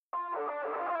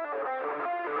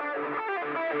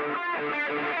Here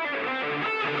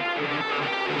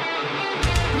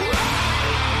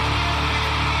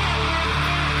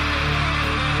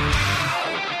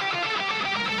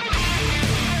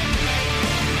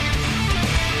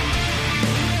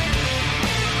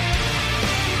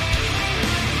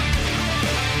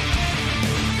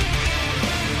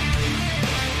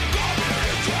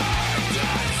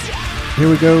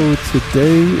we go.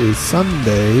 Today is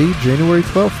Sunday, January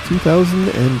 12th,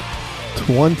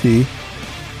 2020.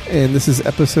 And this is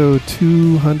episode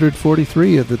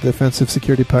 243 of the Defensive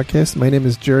Security Podcast. My name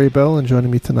is Jerry Bell, and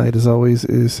joining me tonight, as always,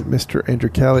 is Mr. Andrew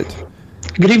Callett.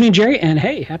 Good evening, Jerry, and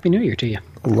hey, Happy New Year to you.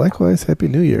 Likewise, Happy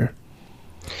New Year.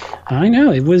 I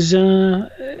know, it was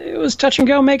touch and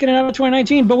go making it out of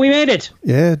 2019, but we made it.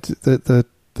 Yeah, the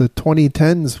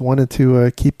 2010s wanted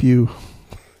to keep you...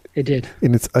 It did.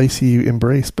 In its icy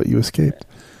embrace, but you escaped.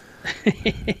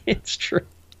 It's true.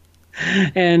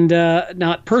 And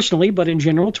not personally, but in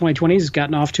general, 2020 has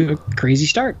gotten off to a crazy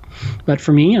start. But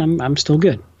for me, I'm still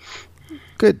good.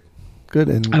 Good.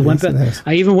 And I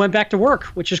even went back to work,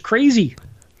 which is crazy.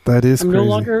 That is crazy. I'm no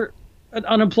longer an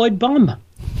unemployed bum.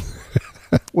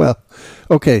 Well,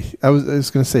 okay. I was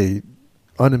going to say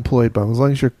unemployed bum, as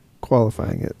long as you're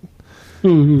qualifying it.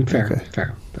 Mm-hmm,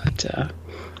 fair. But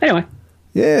anyway.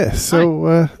 Yeah.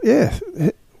 So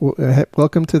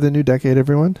welcome to the new decade,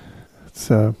 everyone. It's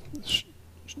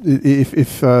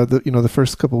if the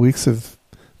first couple of weeks of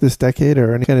this decade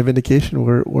are any kind of indication,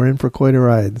 we're in for quite a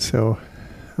ride. So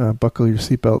buckle your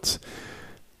seatbelts.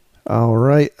 All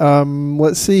right.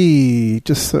 Let's see.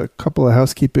 Just a couple of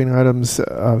housekeeping items.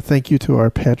 Thank you to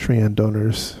our Patreon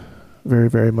donors very,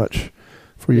 very much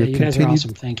for your guys are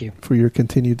awesome. Thank you for your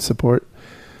continued support.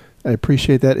 I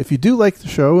appreciate that. If you do like the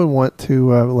show and want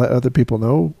to let other people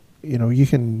know, you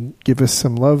can give us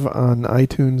some love on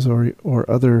iTunes or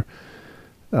other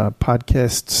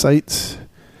podcast sites,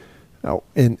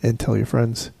 and tell your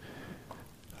friends.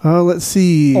 Let's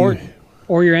see. Or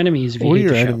your enemies. If you hate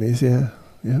your the show. Enemies, yeah.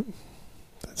 Yep.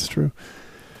 That's true.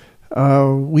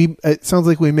 It sounds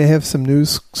like we may have some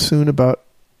news soon about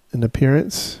an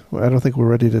appearance. I don't think we're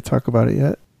ready to talk about it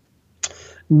yet.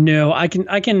 No, I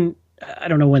can. I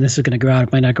don't know when this is going to go out.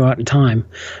 It might not go out in time,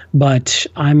 but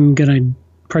I'm going to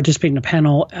participate in a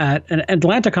panel at an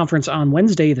Atlanta conference on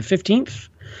Wednesday, the 15th,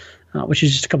 which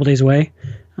is just a couple days away.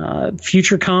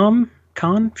 FutureCon.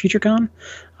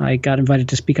 I got invited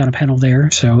to speak on a panel there.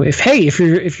 So if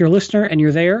you're a listener and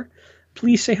you're there,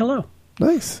 please say hello.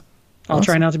 Nice. I'll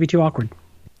try not to be too awkward.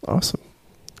 Awesome.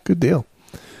 Good deal.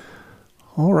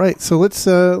 All right, so let's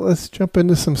jump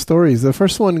into some stories. The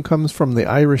first one comes from the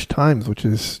Irish Times, which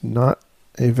is not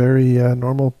a very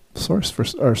normal source for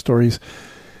our stories.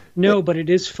 No, but it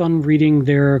is fun reading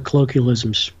their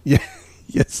colloquialisms. Yeah,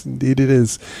 yes, indeed it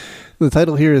is. The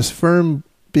title here is "Firm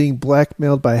Being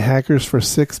Blackmailed by Hackers for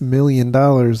 $6 Million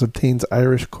Obtains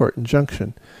Irish Court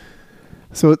Injunction."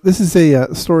 So this is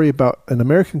a story about an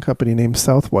American company named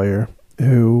Southwire,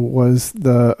 who was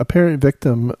the apparent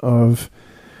victim of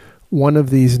one of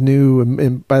these new,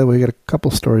 and by the way, I got a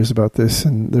couple stories about this,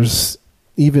 and there's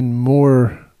even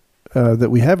more that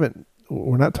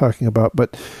we're not talking about,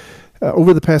 but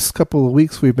over the past couple of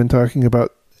weeks, we've been talking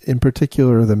about, in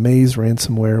particular, the Maze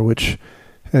ransomware, which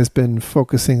has been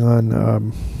focusing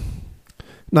on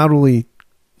not only,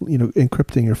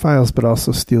 encrypting your files, but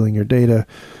also stealing your data.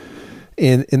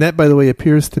 And that, by the way,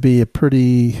 appears to be a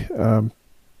pretty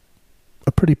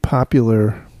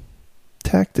popular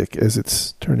tactic, as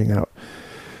it's turning out.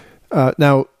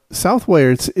 Now,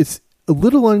 Southwire, it's a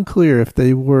little unclear if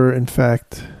they were in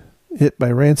fact hit by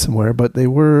ransomware, but they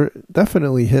were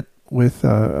definitely hit with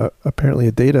apparently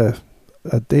a data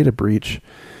breach.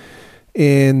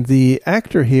 And the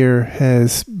actor here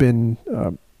has been,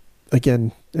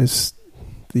 again, as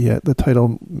the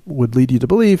title would lead you to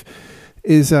believe,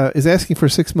 is asking for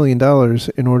 $6 million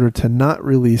in order to not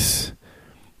release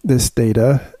this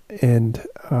data. And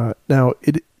now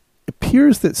it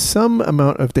appears that some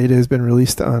amount of data has been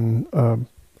released on a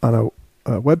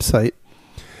website,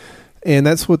 and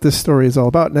that's what this story is all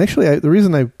about. And actually, the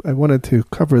reason I wanted to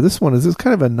cover this one is it's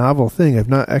kind of a novel thing. I've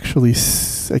not actually,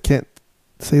 I can't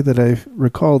say that I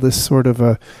recall this sort of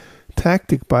a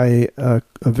tactic by a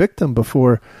victim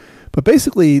before. But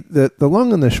basically, the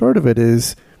long and the short of it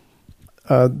is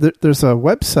there's a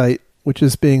website which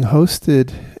is being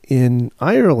hosted in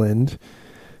Ireland,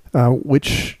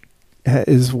 which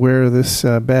is where this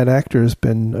bad actor has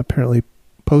been apparently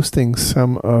posting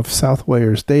some of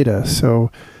Southwire's data.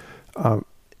 So,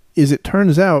 as it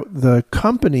turns out, the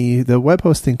company, the web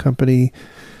hosting company,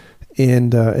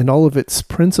 and all of its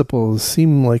principals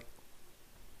seem like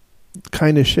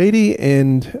kind of shady,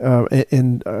 and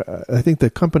I think the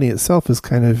company itself is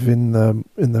kind of in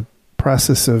the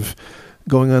process of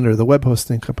going under, the web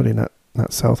hosting company, not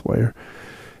Southwire,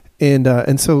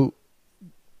 and so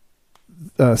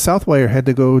Southwire had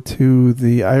to go to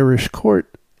the Irish court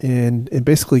and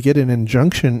basically get an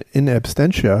injunction in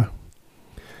absentia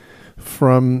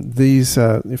from these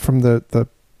from the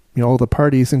all the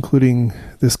parties, including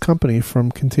this company,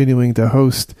 from continuing to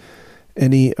host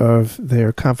any of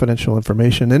their confidential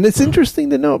information. And it's interesting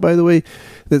to note, by the way,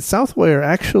 that Southwire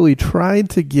actually tried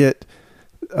to get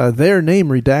their name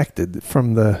redacted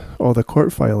from all the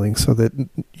court filings, so that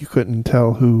you couldn't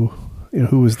tell who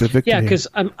was the victim. Yeah, because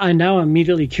I'm now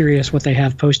immediately curious what they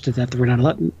have posted that we're not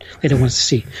letting. They don't want us to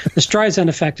see. The Streisand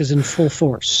effect is in full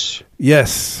force.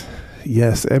 Yes,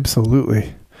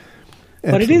 absolutely.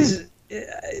 But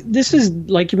this is,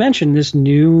 like you mentioned, this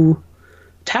new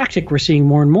tactic we're seeing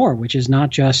more and more, which is not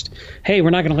just, hey, we're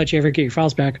not going to let you ever get your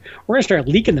files back. We're going to start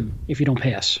leaking them if you don't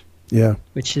pay us. Yeah.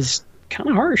 Which is kind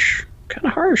of harsh.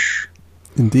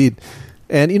 Indeed.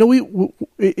 And,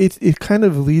 it kind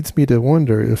of leads me to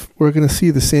wonder if we're going to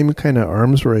see the same kind of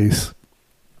arms race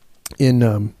in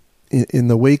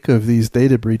the wake of these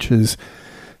data breaches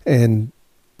and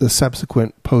the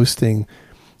subsequent posting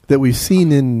that we've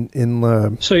seen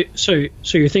in So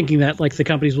you're thinking that, like, the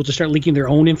companies will just start leaking their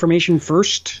own information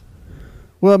first?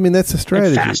 Well, I mean, that's a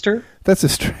strategy. Like faster? That's a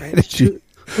strategy. Right?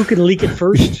 Who can leak it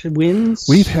first wins?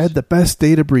 We've had the best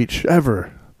data breach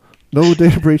ever. No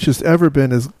data breach has ever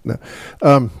been as... No.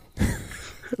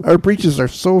 Our breaches are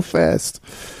so fast.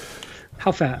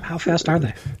 How fast are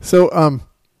they? So,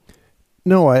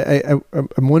 no,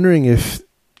 I'm wondering if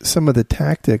some of the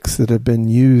tactics that have been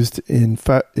used in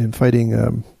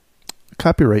fighting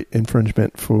copyright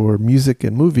infringement for music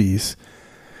and movies,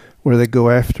 where they go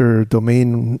after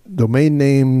domain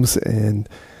names and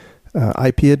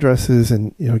IP addresses,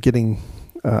 and getting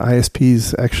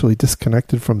ISPs actually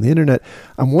disconnected from the internet.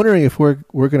 I'm wondering if we're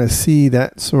going to see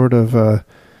that sort of a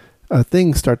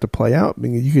thing start to play out. I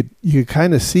mean, you could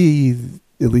kind of see,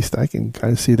 at least I can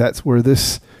kind of see, that's where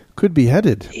this could be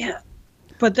headed. Yeah,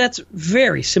 but that's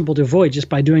very simple to avoid just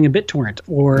by doing a BitTorrent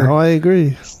or. No, I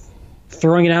agree.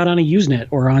 Throwing it out on a Usenet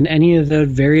or on any of the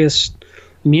various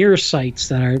mirror sites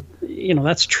that are,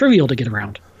 that's trivial to get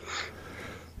around.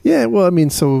 Yeah, well, I mean,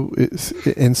 so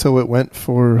it went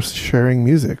for sharing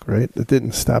music, right? It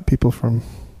didn't stop people from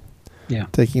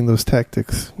taking those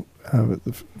tactics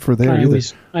for their.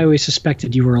 I always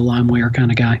suspected you were a LimeWire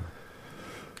kind of guy.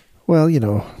 Well,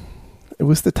 it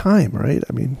was the time, right?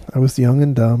 I mean, I was young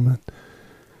and dumb.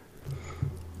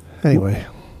 Anyway.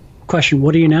 Question: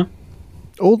 what are you now?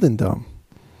 Old and dumb.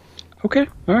 Okay,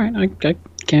 all right. I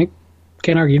can't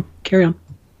argue. Carry on.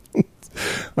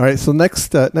 All right, so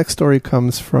next story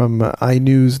comes from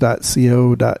inews.co.uk,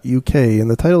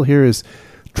 and the title here is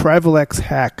Travelex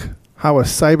Hack, How a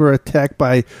Cyber Attack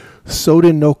by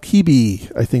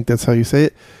Sodinokibi, I think that's how you say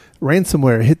it,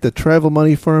 ransomware hit the travel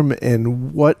money firm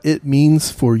and what it means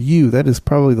for you. That is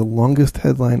probably the longest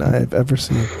headline I've ever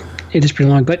seen. It is pretty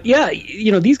long. But yeah,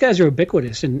 these guys are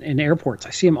ubiquitous in airports. I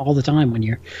see them all the time when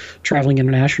you're traveling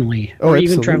internationally or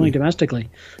even traveling domestically.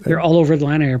 They're all over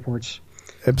Atlanta airports.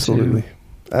 Absolutely.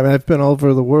 I mean, I've been all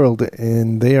over the world,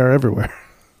 and they are everywhere.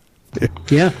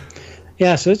 Yeah.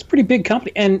 So it's a pretty big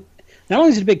company. And not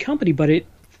only is it a big company, but a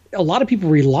lot of people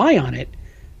rely on it.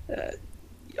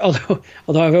 Although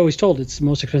I've always told it's the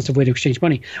most expensive way to exchange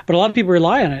money. But a lot of people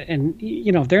rely on it. And,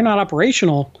 if they're not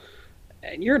operational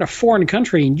and you're in a foreign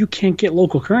country and you can't get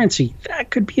local currency,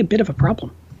 that could be a bit of a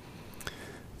problem.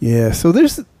 Yeah, so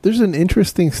there's an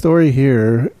interesting story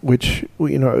here, which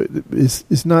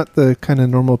is not the kind of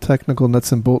normal technical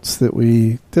nuts and bolts that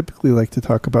we typically like to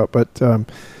talk about. But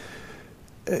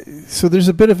so there's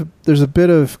a bit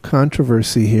of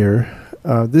controversy here.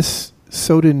 This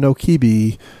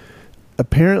Sodinokibi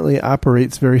apparently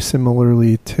operates very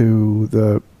similarly to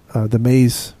the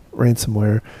Maze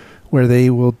ransomware, where they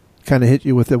will kind of hit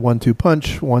you with a 1-2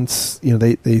 punch. Once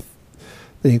they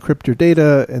encrypt your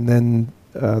data, and then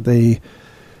they,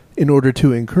 in order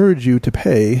to encourage you to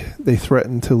pay, they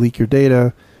threaten to leak your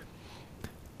data,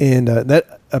 and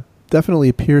that definitely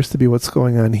appears to be what's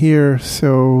going on here.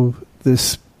 So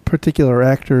this particular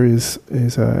actor is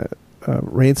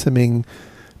ransoming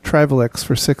Travelex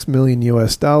for $6 million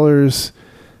US,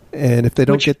 and if they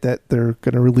don't get that, they're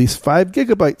going to release 5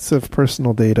 gigabytes of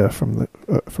personal data from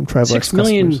Travelex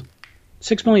customers.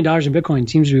 $6 million in Bitcoin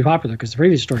seems to be popular because the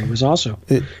previous story was also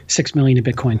 $6 million in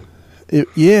Bitcoin.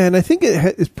 And I think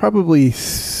it's probably,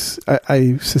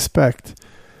 I suspect,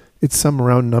 it's some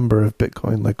round number of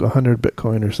Bitcoin, like 100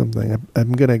 Bitcoin or something.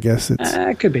 I'm going to guess it's...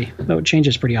 It could be, though it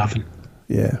changes pretty often.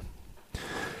 Yeah.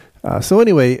 So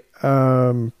anyway,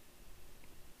 one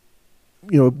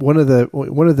of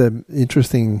the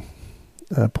interesting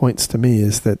points to me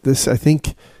is that this, I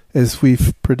think, as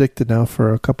we've predicted now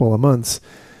for a couple of months,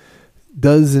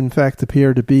 does in fact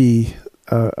appear to be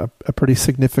a pretty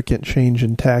significant change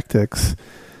in tactics.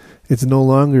 It's no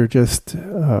longer just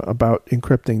about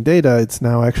encrypting data. It's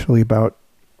now actually about,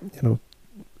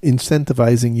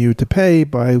 incentivizing you to pay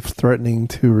by threatening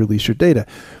to release your data.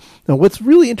 Now, what's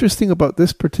really interesting about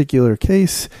this particular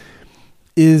case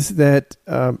is that,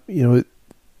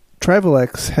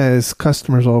 Travelex has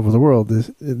customers all over the world.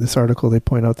 In this article, they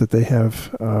point out that they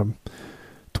have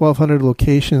 1,200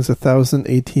 locations, 1,000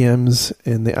 ATMs,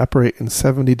 and they operate in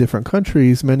 70 different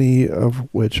countries, many of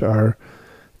which are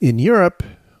in Europe,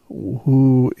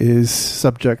 who is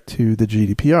subject to the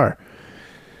GDPR.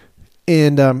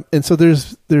 And so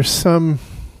there's some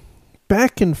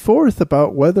back and forth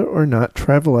about whether or not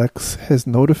Travelex has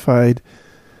notified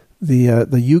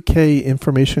the UK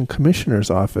Information Commissioner's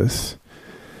Office.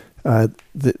 The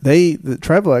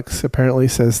Travelex apparently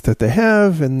says that they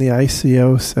have, and the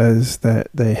ICO says that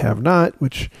they have not,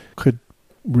 which could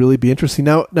really be interesting.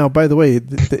 Now, by the way,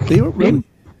 they don't really.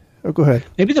 Oh, go ahead.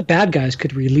 Maybe the bad guys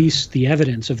could release the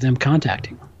evidence of them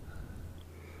contacting.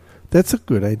 That's a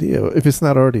good idea if it's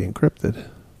not already encrypted.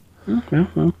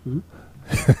 Well.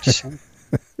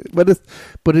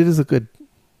 But it is a good.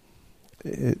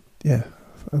 Yeah,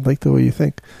 I like the way you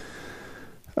think.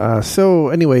 So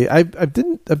anyway, I've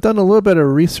done a little bit of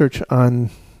research on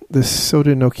this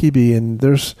Soda no Kibi, and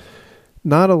there's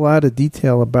not a lot of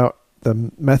detail about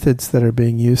the methods that are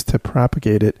being used to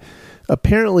propagate it.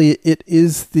 Apparently, it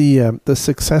is the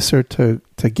successor to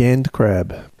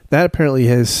GandCrab. That apparently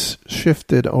has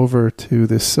shifted over to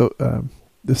this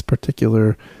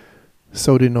particular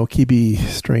Soda no Kibi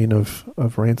strain of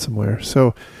ransomware.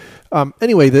 So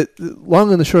anyway, the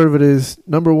long and the short of it is,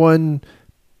 number one,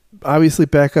 obviously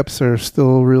backups are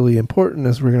still really important,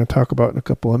 as we're going to talk about in a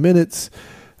couple of minutes,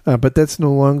 but that's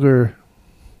no longer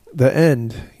the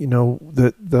end.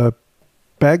 The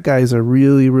bad guys are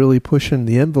really, really pushing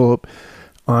the envelope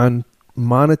on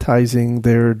monetizing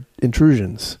their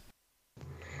intrusions.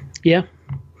 Yeah.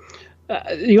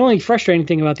 The only frustrating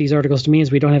thing about these articles to me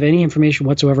is we don't have any information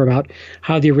whatsoever about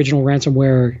how the original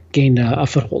ransomware gained a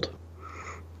foothold,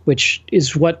 which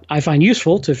is what I find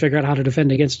useful to figure out how to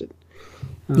defend against it.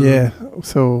 Yeah.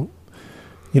 So,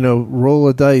 roll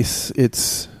a dice.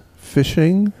 It's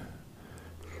phishing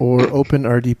or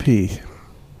OpenRDP.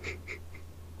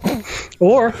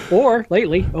 Or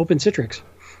lately, OpenCitrix.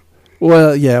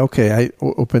 Well, yeah, okay.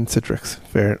 OpenCitrix.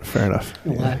 Fair enough.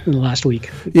 In the last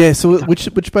week. Yeah. So,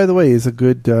 which by the way is a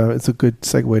good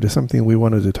segue to something we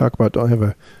wanted to talk about. Don't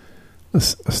have a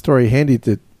story handy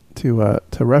to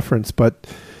reference, but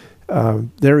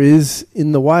there is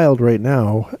in the wild right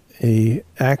now a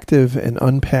active and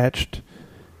unpatched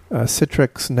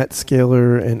Citrix,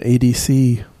 NetScaler, and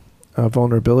ADC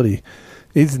vulnerability.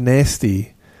 It's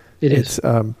nasty. There's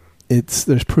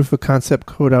proof of concept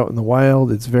code out in the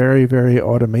wild. It's very, very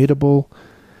automatable.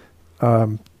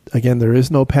 Again, there is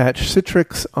no patch.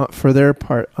 Citrix, for their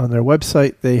part, on their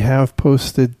website, they have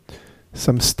posted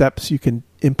some steps you can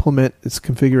implement. It's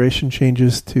configuration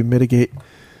changes to mitigate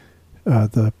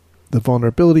the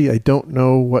vulnerability. I don't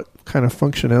know what kind of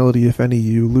functionality, if any,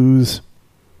 you lose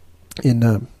in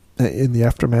the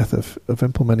aftermath of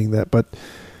implementing that. But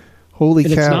holy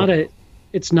cow!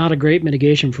 It's not a great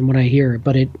mitigation from what I hear,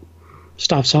 but it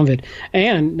stops some of it.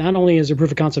 And not only is there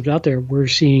proof of concept out there, we're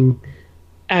seeing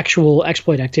actual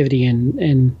exploit activity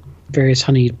in various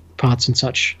honeypots and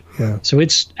such. Yeah. So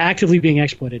it's actively being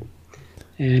exploited,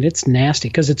 and it's nasty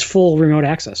because it's full remote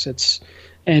access.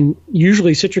 And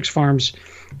usually Citrix farms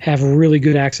have really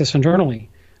good access internally.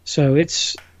 So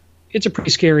it's a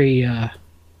pretty scary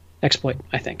exploit,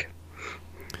 I think.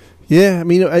 Yeah, I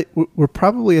mean, we're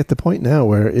probably at the point now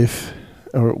where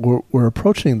we're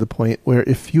approaching the point where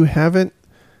if you haven't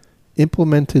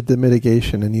implemented the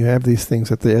mitigation and you have these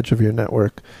things at the edge of your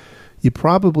network, you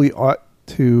probably ought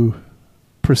to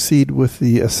proceed with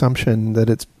the assumption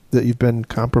that you've been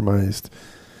compromised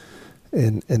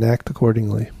and act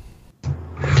accordingly.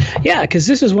 Yeah, because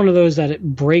this is one of those that it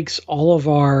breaks all of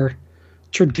our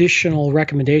traditional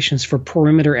recommendations for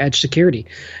perimeter edge security.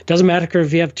 Doesn't matter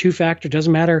if you have two-factor,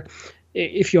 doesn't matter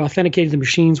if you authenticated the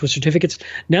machines with certificates.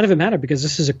 None of it matters because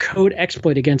this is a code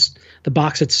exploit against the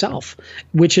box itself,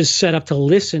 which is set up to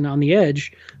listen on the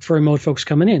edge for remote folks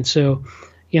coming in. So,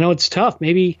 it's tough.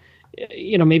 Maybe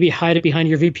hide it behind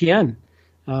your VPN.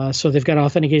 So they've got to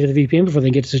authenticate to the VPN before they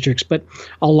get to Citrix. But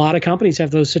a lot of companies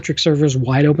have those Citrix servers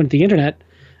wide open to the internet,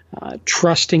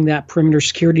 trusting that perimeter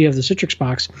security of the Citrix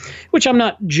box, which I'm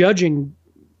not judging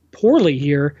poorly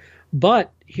here,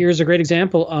 but here's a great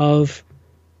example of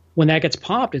when that gets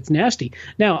popped, it's nasty.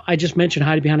 Now, I just mentioned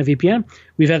hiding behind a VPN.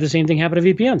 We've had the same thing happen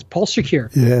to VPNs. Pulse Secure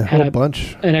had a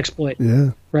bunch. An exploit.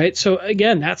 Yeah. Right? So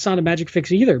again, that's not a magic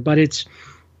fix either, but it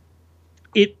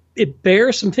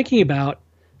bears some thinking about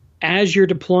as you're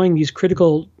deploying these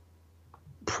critical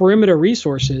perimeter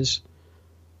resources.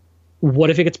 What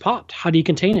if it gets popped? How do you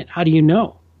contain it? How do you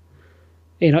know?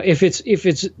 If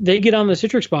it's they get on the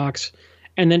Citrix box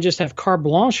and then just have carte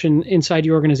blanche inside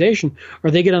your organization,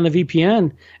 or they get on the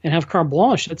VPN and have carte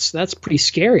blanche, that's pretty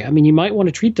scary. I mean, you might want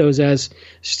to treat those as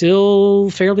still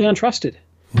fairly untrusted.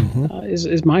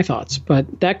 Is my thoughts,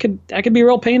 but that could be a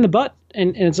real pain in the butt,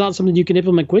 and it's not something you can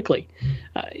implement quickly.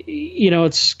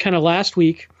 It's kind of last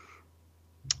week.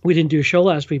 We didn't do a show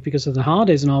last week because of the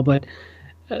holidays and all, but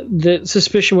the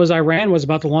suspicion was Iran was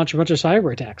about to launch a bunch of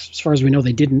cyber attacks. As far as we know,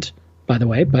 they didn't, by the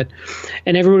way.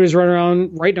 And everybody was running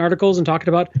around writing articles and talking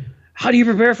about how do you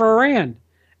prepare for Iran?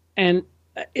 And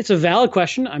it's a valid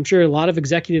question. I'm sure a lot of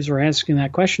executives are asking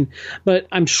that question, but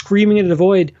I'm screaming into the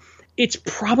void. It's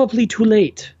probably too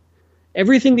late.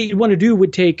 Everything that you'd want to do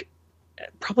would take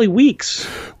probably weeks.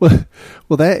 Well,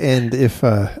 that, and if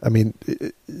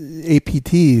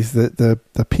APTs,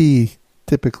 the P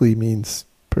typically means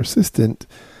persistent,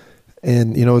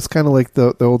 and it's kind of like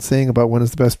the old saying about when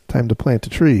is the best time to plant a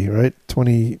tree, right?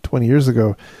 20 years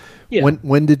ago. Yeah.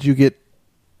 When did you get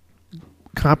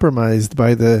compromised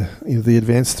by the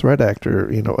Advanced Threat Act, or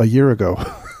a year ago?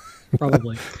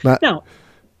 Probably. Now,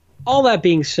 all that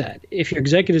being said, if your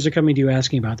executives are coming to you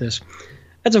asking about this,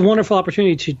 that's a wonderful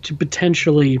opportunity to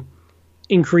potentially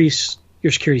increase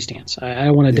your security stance. I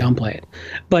don't want to downplay it.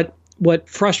 But what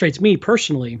frustrates me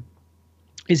personally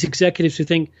is executives who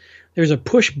think there's a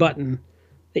push button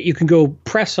that you can go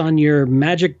press on your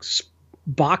magic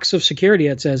box of security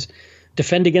that says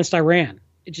defend against Iran.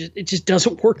 It just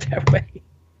doesn't work that way.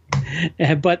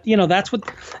 But that's what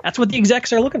the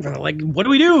execs are looking for. They're like, what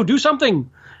do we do? Do something.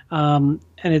 And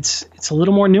it's a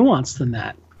little more nuanced than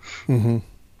that. Mm-hmm.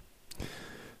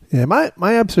 Yeah,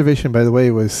 my observation, by the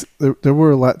way, was there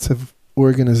were lots of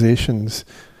organizations,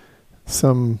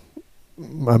 some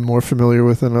I'm more familiar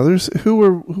with than others,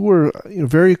 who were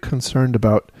very concerned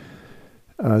about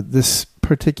this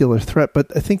particular threat.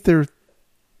 But I think they're,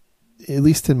 at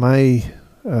least in my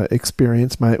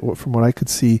experience, from what I could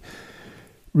see,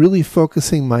 really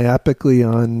focusing myopically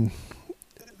on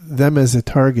them as a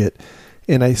target.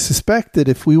 And I suspect that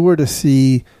if we were to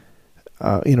see,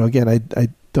 again, I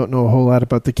don't know a whole lot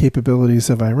about the capabilities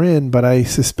of Iran, but I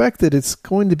suspect that it's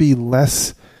going to be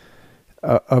less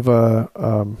of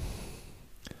a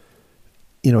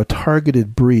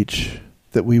targeted breach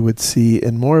that we would see,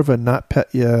 and more of a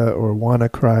NotPetya or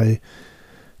WannaCry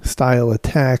style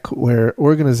attack, where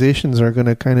organizations are going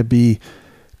to kind of be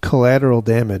collateral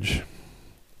damage,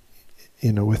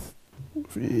 in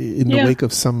the wake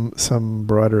of some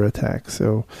broader attack.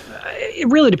 So it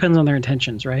really depends on their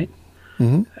intentions, right?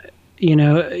 Mm-hmm.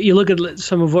 You look at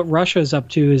some of what Russia is up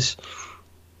to, is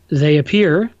they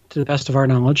appear, to the best of our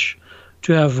knowledge,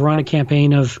 to have run a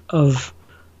campaign of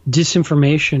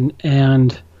disinformation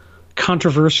and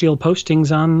controversial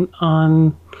postings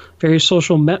on various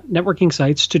social networking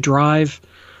sites to drive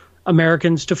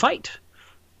Americans to fight.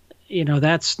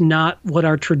 That's not what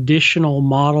our traditional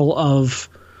model of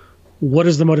what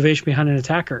is the motivation behind an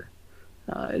attacker.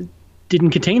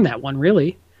 Didn't contain that one,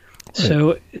 really. Right.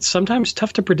 So it's sometimes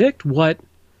tough to predict what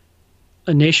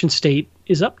a nation state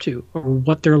is up to or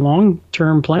what their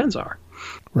long-term plans are.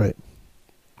 Right.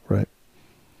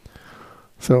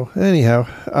 So anyhow,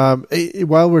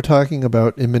 while we're talking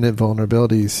about imminent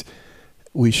vulnerabilities,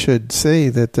 we should say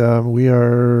that we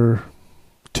are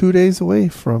 2 days away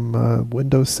from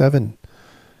Windows 7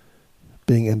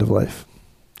 being end of life.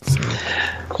 So,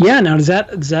 yeah. Now, does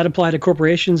that apply to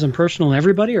corporations and personal and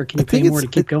everybody, or can you pay more to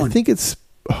keep going? I think it's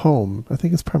home. I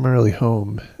think it's primarily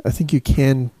home. I think you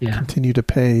can continue to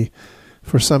pay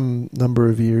for some number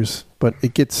of years, but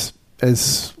it gets,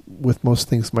 as with most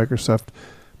things Microsoft,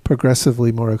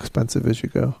 progressively more expensive as you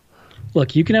go.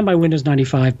 Look, you can have my Windows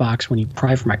 95 box when you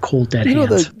pry for my cold dead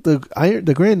hands.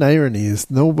 The grand irony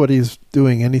is nobody's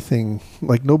doing anything,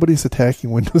 like nobody's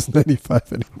attacking Windows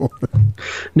 95 anymore.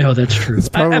 No, that's true. It's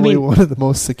probably one of the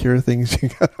most secure things you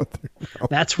got out there now.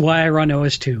 That's why I run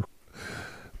OS 2.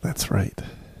 That's right.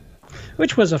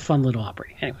 Which was a fun little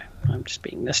operating. Anyway, I'm just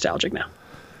being nostalgic now.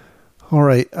 All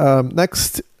right.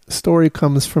 Next story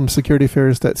comes from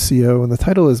security-affairs.co, and the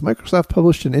title is Microsoft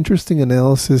published an interesting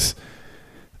analysis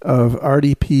of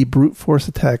RDP brute force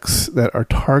attacks that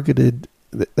targeted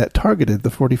the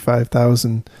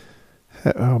 45,000.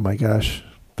 Oh my gosh,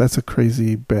 that's a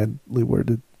crazy, badly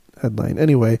worded headline.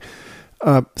 Anyway,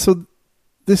 so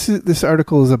this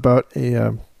article is about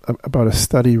a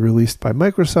study released by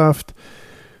Microsoft,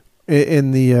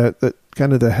 and the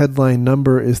kind of the headline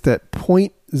number is that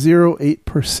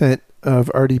 0.08%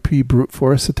 of RDP brute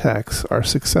force attacks are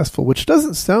successful, which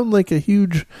doesn't sound like a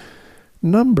huge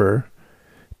number,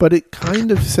 but it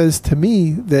kind of says to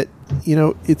me that,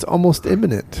 it's almost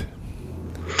imminent.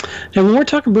 And when we're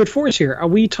talking brute force here, are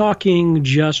we talking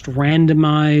just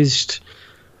randomized,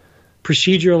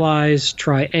 proceduralized,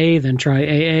 try A, then try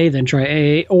AA, then try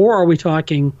AA, or are we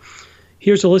talking,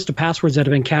 here's a list of passwords that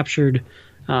have been captured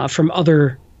from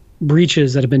other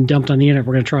breaches that have been dumped on the internet.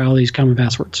 We're going to try all these common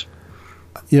passwords.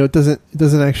 It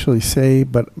doesn't actually say,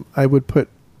 but I would put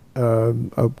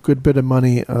a good bit of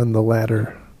money on the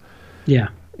latter. Yeah,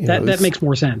 that makes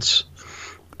more sense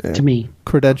to me.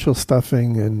 Credential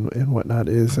stuffing and whatnot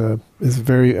is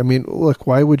very. I mean, look,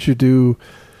 why would you do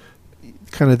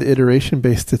kind of the iteration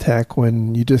based attack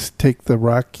when you just take the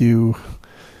RockU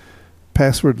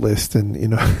password list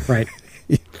and right?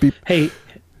 Hey,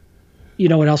 you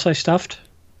know what else I stuffed?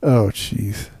 Oh,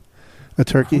 jeez, a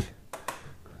turkey.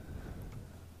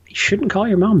 You shouldn't call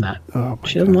your mom that. Oh,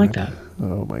 she doesn't like that.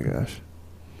 Oh my gosh.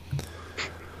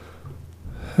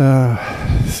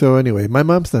 So anyway, my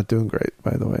mom's not doing great,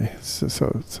 by the way.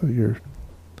 So you're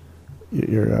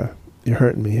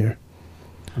hurting me here.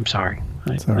 I'm sorry.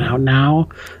 Now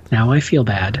I feel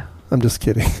bad. I'm just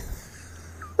kidding.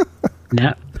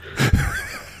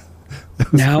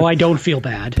 Now I don't feel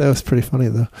bad. That was pretty funny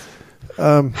though.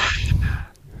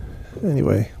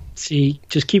 Anyway. See,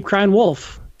 just keep crying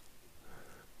wolf.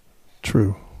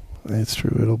 True. It's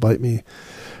true. It'll bite me.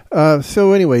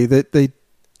 So anyway, they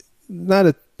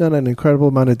not an incredible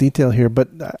amount of detail here, but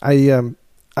I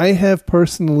have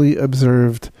personally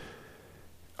observed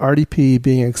RDP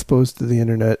being exposed to the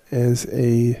internet as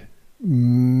a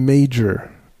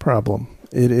major problem.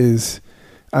 It is.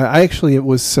 I actually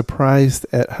was surprised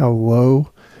at how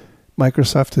low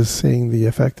Microsoft is saying the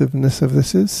effectiveness of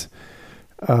this is.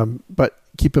 But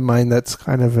keep in mind that's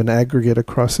kind of an aggregate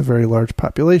across a very large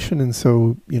population, and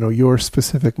so your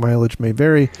specific mileage may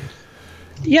vary.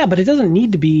 Yeah, but it doesn't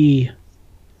need to be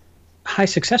high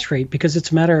success rate because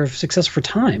it's a matter of success for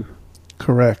time.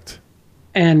 Correct.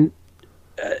 And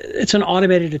it's an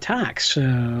automated attack,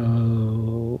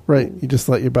 so right. You just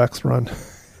let your box run.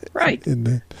 Right.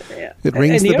 And it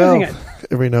rings the bell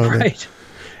every now and then. Right.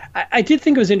 I did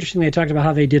think it was interesting they talked about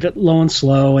how they did it low and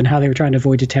slow and how they were trying to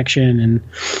avoid detection. And,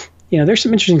 there's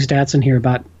some interesting stats in here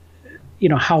about,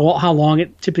 how long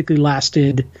it typically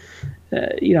lasted.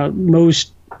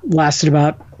 Most lasted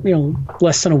about,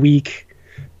 less than a week.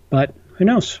 But who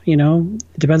knows? It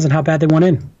depends on how bad they went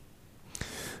in.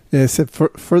 Yeah, it said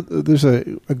there's a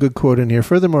good quote in here.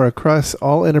 Furthermore, across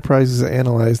all enterprises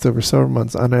analyzed over several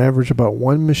months, on average, about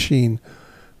one machine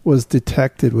was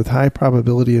detected with high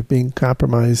probability of being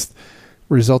compromised,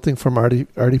 resulting from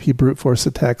RDP brute force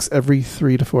attacks every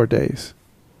 3 to 4 days.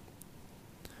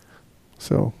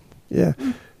 So, yeah,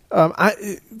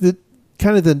 the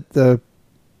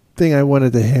thing I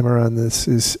wanted to hammer on this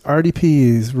is RDP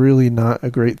is really not a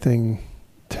great thing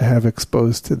to have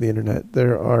exposed to the internet.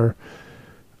 There's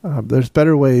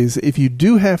better ways. If you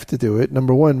do have to do it,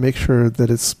 number one, make sure that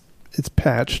it's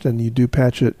patched, and you do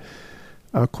patch it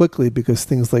quickly because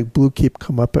things like Bluekeep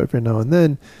come up every now and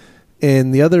then.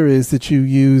 And the other is that you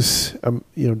use,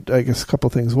 I guess a couple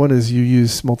things. One is you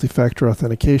use multi-factor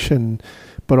authentication,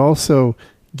 but also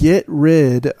get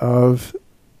rid of,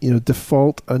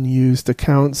 default unused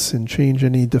accounts and change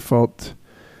any default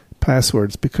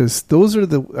passwords, because those are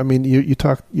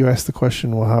you asked the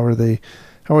question, well, how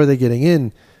are they getting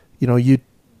in?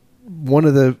 One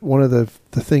of the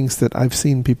things that I've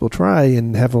seen people try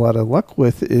and have a lot of luck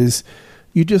with is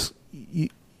there's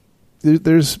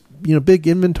big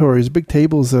inventories, big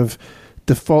tables of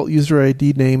default user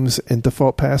ID names and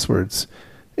default passwords,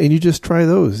 and you just try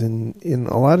those, and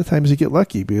a lot of times you get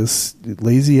lucky because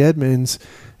lazy admins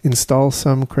install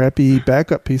some crappy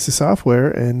backup piece of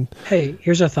software. And hey,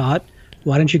 here's a thought: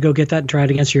 why don't you go get that and try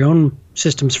it against your own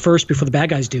systems first before the bad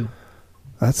guys do?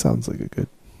 That sounds like a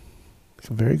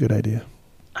very good idea.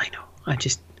 I know.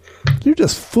 You're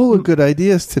just full of good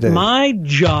ideas today. My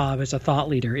job as a thought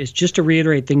leader is just to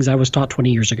reiterate things I was taught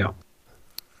 20 years ago.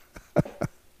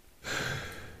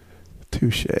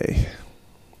 Touche.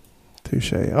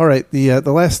 All right. The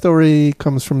last story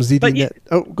comes from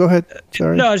ZDNet. Go ahead.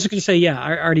 Sorry. No, I was just going to say,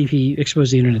 RDP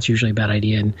exposed to the internet is usually a bad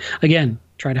idea. And again,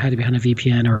 try to hide it behind a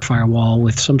VPN or a firewall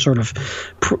with some sort of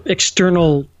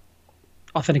external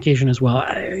authentication as well.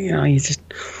 You just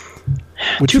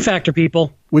two-factor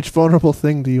people. Which vulnerable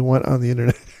thing do you want on the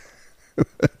internet?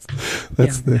 I'm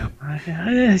just going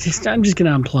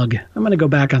to unplug. I'm going to go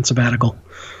back on sabbatical.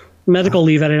 Medical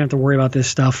leave, I didn't have to worry about this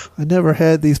stuff. I never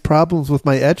had these problems with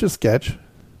my Etch-a-Sketch.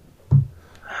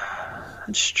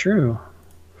 That's true.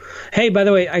 Hey, by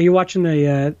the way, are you watching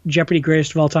the Jeopardy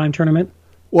Greatest of All Time tournament?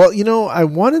 Well, I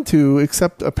wanted to,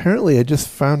 except apparently I just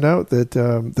found out that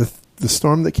the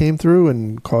storm that came through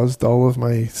and caused all of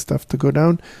my stuff to go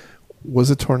down was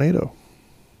a tornado.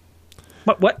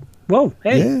 What? Whoa,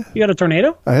 hey, yeah. You got a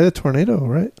tornado? I had a tornado,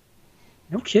 right?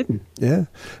 No kidding. Yeah.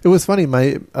 It was funny.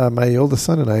 My oldest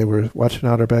son and I were watching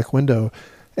out our back window,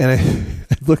 and I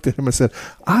looked at him and said,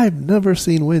 I've never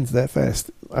seen winds that fast.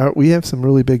 We have some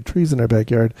really big trees in our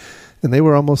backyard, and they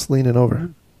were almost leaning over.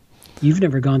 You've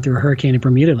never gone through a hurricane in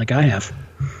Bermuda like I have.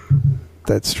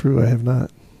 That's true. I have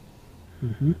not.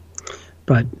 Mm-hmm.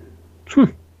 But,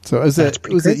 So it was at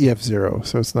EF0,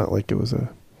 so it's not like it was a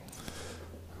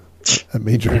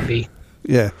major... Wimpy.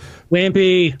 Yeah.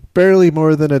 Wimpy. Barely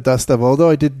more than a dust devil, although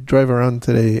I did drive around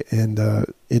today, and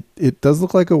it does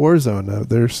look like a war zone.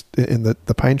 There's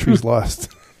the pine trees lost.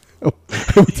 I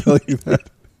will tell you that.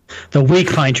 The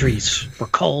weak pine trees were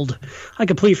cold. I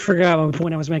completely forgot what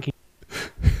point I was making.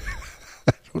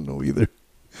 I don't know either.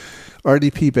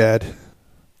 RDP bad.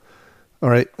 All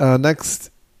right. Next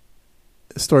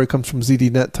story comes from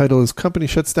ZDNet. Title is Company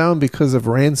Shuts Down Because of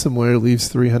Ransomware Leaves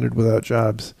 300 Without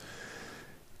Jobs.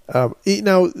 Now,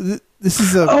 this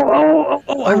is a...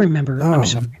 I remember. I'm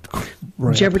sorry.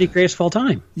 Right. Jeopardy Greatest of All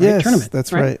Time. Yes, tournament,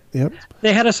 that's right. Yep.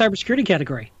 They had a cybersecurity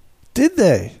category. Did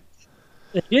they?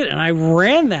 They did, and I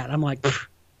ran that. I'm like,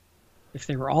 if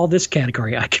they were all this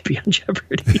category, I could be on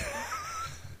Jeopardy.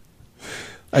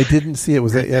 I didn't see it.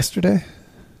 Was that yesterday?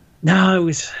 No,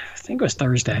 I think it was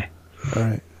Thursday. All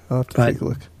right. I'll have to take a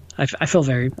look. I feel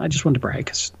I just wanted to brag.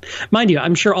 'Cause, mind you,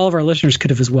 I'm sure all of our listeners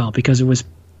could have as well, because it was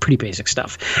pretty basic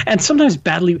stuff. And sometimes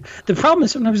badly, the problem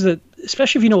is sometimes that,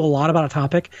 especially if you know a lot about a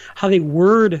topic, how they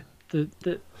word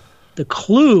the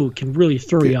clue can really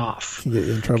throw you off. Can get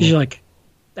you in trouble. Because you're like,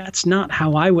 that's not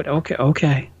how I would,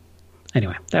 okay.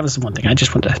 Anyway, that was the one thing. I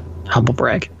just wanted to humble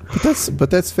brag. But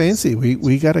that's fancy.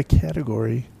 We got a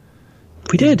category.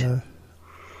 We did.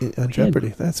 On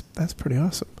Jeopardy. That's pretty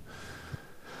awesome.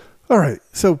 All right.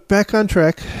 So back on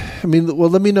track. I mean, well,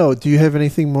 let me know. Do you have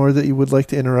anything more that you would like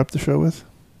to interrupt the show with?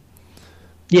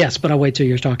 Yes, but I'll wait till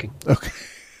you're talking.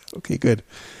 Okay, good.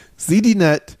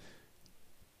 ZDNet.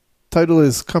 Title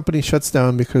is Company Shuts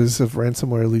Down Because of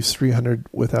Ransomware Leaves 300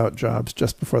 Without Jobs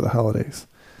Just Before the Holidays.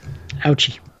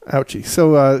 Ouchie.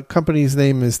 So company's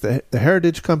name is the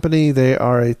Heritage Company. They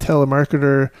are a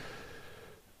telemarketer.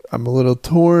 I'm a little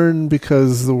torn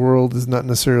because the world is not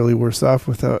necessarily worse off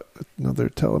without another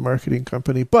telemarketing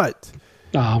company. But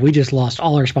we just lost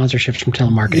all our sponsorships from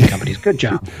telemarketing companies. Good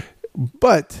job.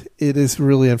 But it is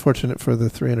really unfortunate for the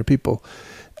 300 people.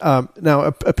 Now,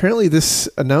 apparently this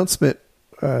announcement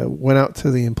went out to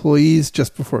the employees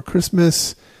just before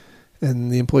Christmas,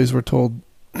 and the employees were told,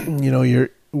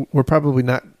 we're probably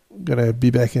not going to be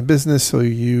back in business, so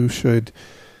you should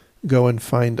go and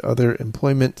find other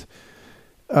employment.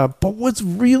 But what's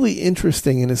really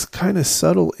interesting, and is kind of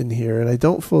subtle in here, and I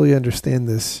don't fully understand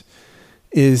this,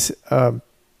 is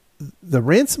the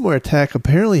ransomware attack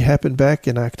apparently happened back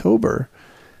in October,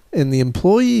 and the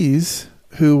employees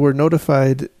who were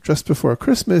notified just before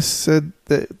Christmas said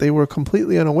that they were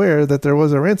completely unaware that there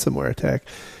was a ransomware attack.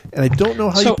 And I don't know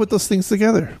how you put those things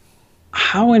together.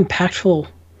 How impactful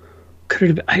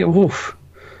could it have been?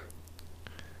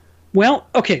 Well,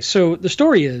 okay, so the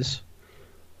story is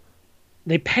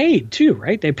they paid too,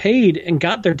 right? They paid and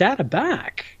got their data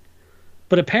back.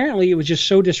 But apparently it was just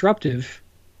so disruptive,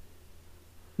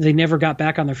 they never got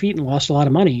back on their feet and lost a lot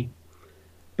of money.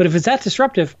 But if it's that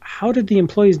disruptive, how did the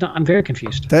employees not? I'm very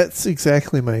confused. That's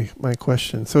exactly my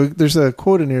question. So there's a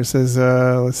quote in here that says,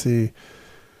 let's see.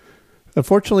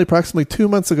 Unfortunately, approximately 2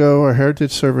 months ago, our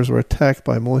Heritage servers were attacked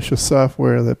by malicious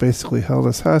software that basically held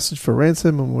us hostage for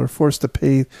ransom, and we were forced to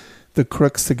pay the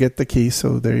crooks to get the key.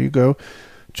 So there you go.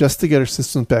 Just to get our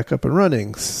systems back up and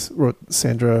running, wrote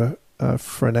Sandra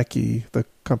Franecki, the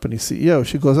company's CEO.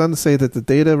 She goes on to say that the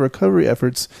data recovery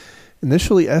efforts,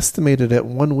 initially estimated at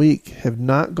 1 week, have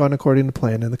not gone according to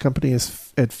plan, and the company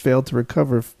had failed to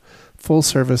recover full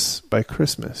service by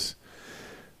Christmas.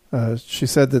 She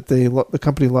said that the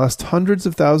company lost hundreds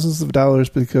of thousands of dollars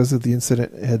because of the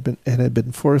incident and had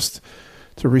been forced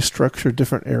to restructure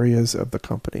different areas of the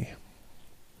company.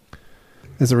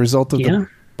 As a result of the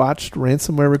botched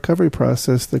ransomware recovery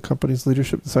process, the company's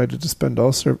leadership decided to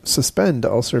suspend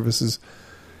all services,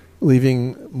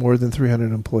 leaving more than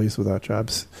 300 employees without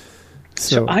jobs.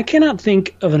 So I cannot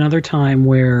think of another time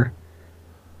where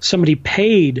somebody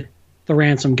paid the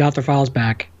ransom, got their files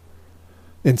back,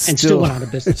 and still went out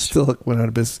of business. Still went out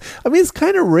of business. I mean, it's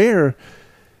kind of rare.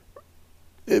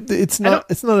 It's not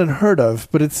unheard of,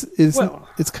 but it's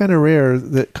kind of rare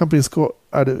that companies go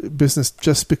out of business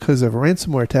just because of a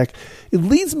ransomware attack. It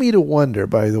leads me to wonder,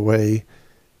 by the way,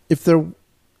 if there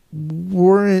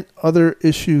weren't other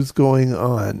issues going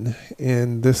on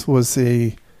and this was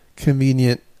a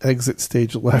convenient exit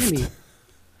stage left. Maybe.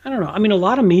 I don't know. I mean, a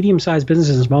lot of medium-sized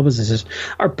businesses and small businesses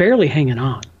are barely hanging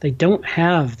on. They don't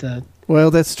have the...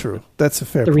 Well, that's true. That's a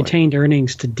fair point. Retained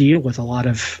earnings to deal with a lot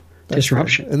of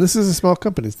disruption. Right. And this is a small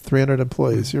company. It's 300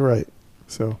 employees. You're right.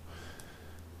 So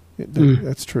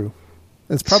that's true.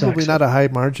 It's probably not a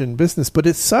high-margin business, but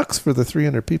it sucks for the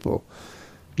 300 people.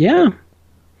 Yeah.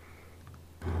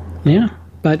 Yeah.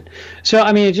 But, so,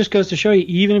 I mean, it just goes to show you,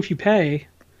 even if you pay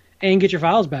and get your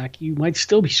files back, you might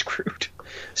still be screwed.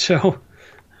 So,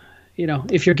 you know,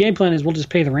 if your game plan is we'll just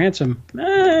pay the ransom,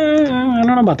 I don't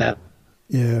know about that.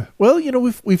 Yeah. Well, you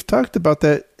know, we've talked about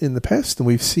that in the past, and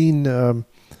we've seen a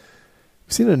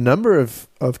number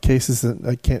of cases, and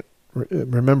I can't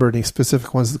remember any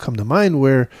specific ones that come to mind,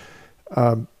 where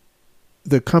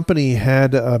the company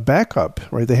had a backup,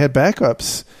 right? They had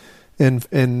backups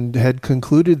and had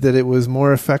concluded that it was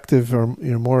more effective or,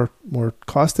 you know, more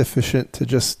cost efficient to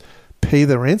just pay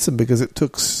the ransom because it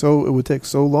would take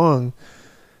so long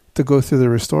to go through the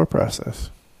restore process.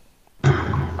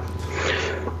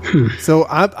 So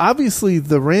obviously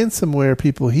the ransomware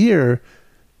people here,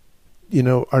 you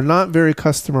know, are not very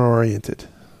customer oriented.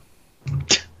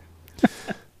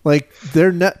 Like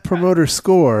their net promoter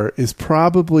score is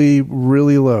probably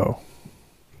really low.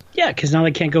 Yeah, because now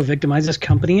they can't go victimize this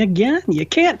company again. You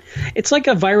can't. It's like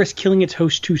a virus killing its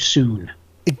host too soon.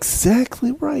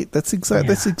 Exactly right. That's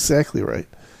exactly right.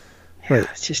 Yeah, right.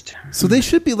 It's just so they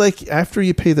should be like, after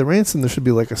you pay the ransom, there should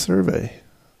be like a survey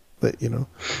that, you know.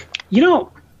 You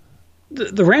know,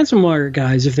 the ransomware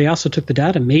guys, if they also took the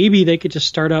data, maybe they could just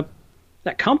start up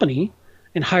that company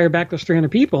and hire back those 300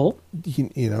 people.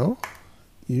 You know,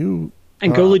 and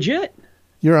go legit.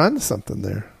 You're onto something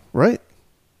there, right?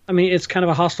 I mean, it's kind of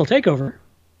a hostile takeover.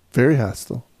 Very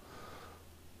hostile.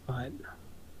 But,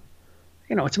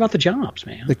 you know, it's about the jobs,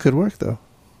 man. It could work, though.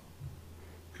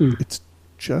 It's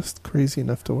just crazy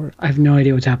enough to work. I have no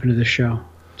idea what's happened to this show.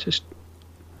 It's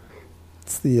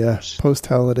the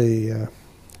post-holiday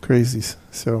crazies.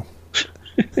 So,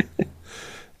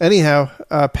 anyhow,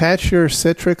 patch your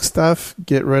Citrix stuff.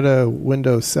 Get rid of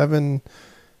Windows 7.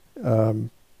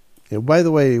 By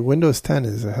the way, Windows 10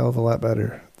 is a hell of a lot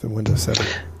better than Windows 7.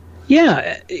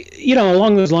 Yeah, you know,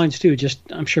 along those lines too, just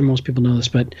I'm sure most people know this,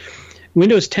 but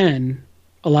Windows 10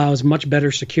 allows much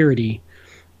better security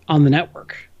on the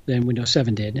network than Windows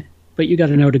 7 did, but you got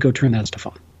to know to go turn that stuff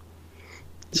on.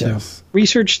 So yes.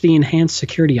 Research the enhanced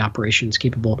security operations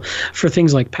capable for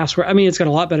things like password. I mean, it's got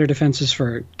a lot better defenses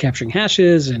for capturing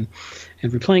hashes and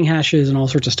replaying hashes and all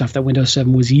sorts of stuff that Windows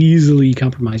 7 was easily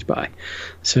compromised by.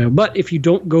 So, but if you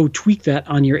don't go tweak that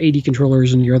on your AD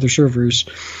controllers and your other servers,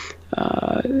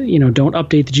 you know, don't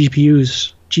update the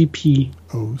GPUs. GPUs,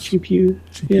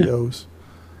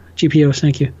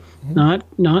 thank you. Mm-hmm.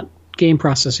 Not game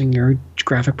processing or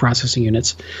graphic processing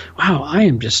units. Wow,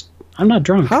 I'm not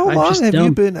drunk. How long have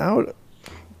you been out?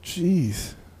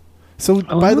 Jeez. So,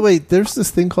 by the way, there's this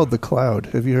thing called the cloud.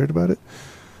 Have you heard about it?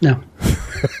 No.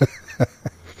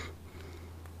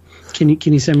 Can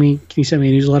you send me a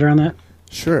newsletter on that?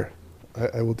 Sure,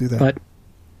 I will do that. But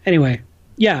anyway,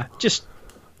 yeah,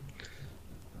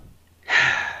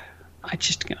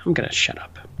 I'm gonna shut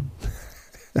up.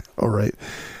 All right.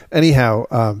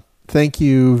 Anyhow, thank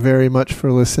you very much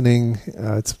for listening.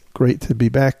 It's great to be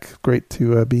back. Great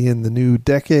to be in the new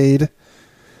decade.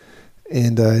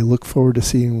 And I look forward to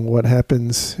seeing what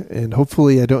happens. And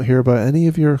hopefully I don't hear about any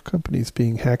of your companies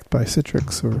being hacked by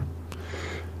Citrix or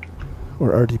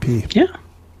RDP. Yeah.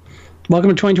 Welcome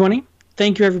to 2020.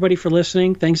 Thank you, everybody, for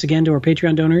listening. Thanks again to our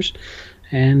Patreon donors.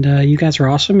 And you guys are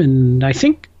awesome. And I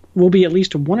think we'll be at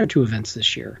least 1 or 2 events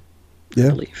this year. Yeah. I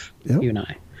believe. Yep. You and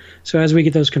I. So as we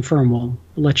get those confirmed, we'll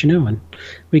let you know. And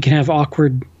we can have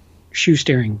awkward shoe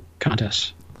staring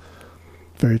contests.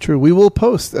 Very true. We will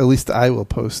post, at least I will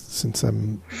post, since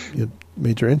I'm a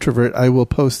major introvert, I will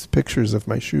post pictures of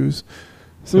my shoes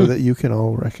so that you can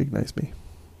all recognize me.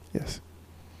 Yes.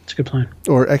 It's a good plan.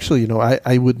 Or actually,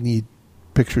 I would need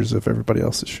pictures of everybody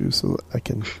else's shoes so that I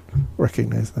can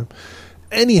recognize them.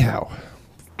 Anyhow.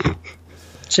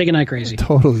 Say goodnight, Gracie.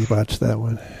 Totally botched that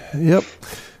one. Yep.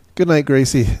 Good night,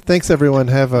 Gracie. Thanks, everyone.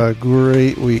 Have a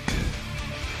great week.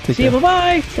 See you.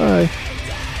 Bye-bye. Bye.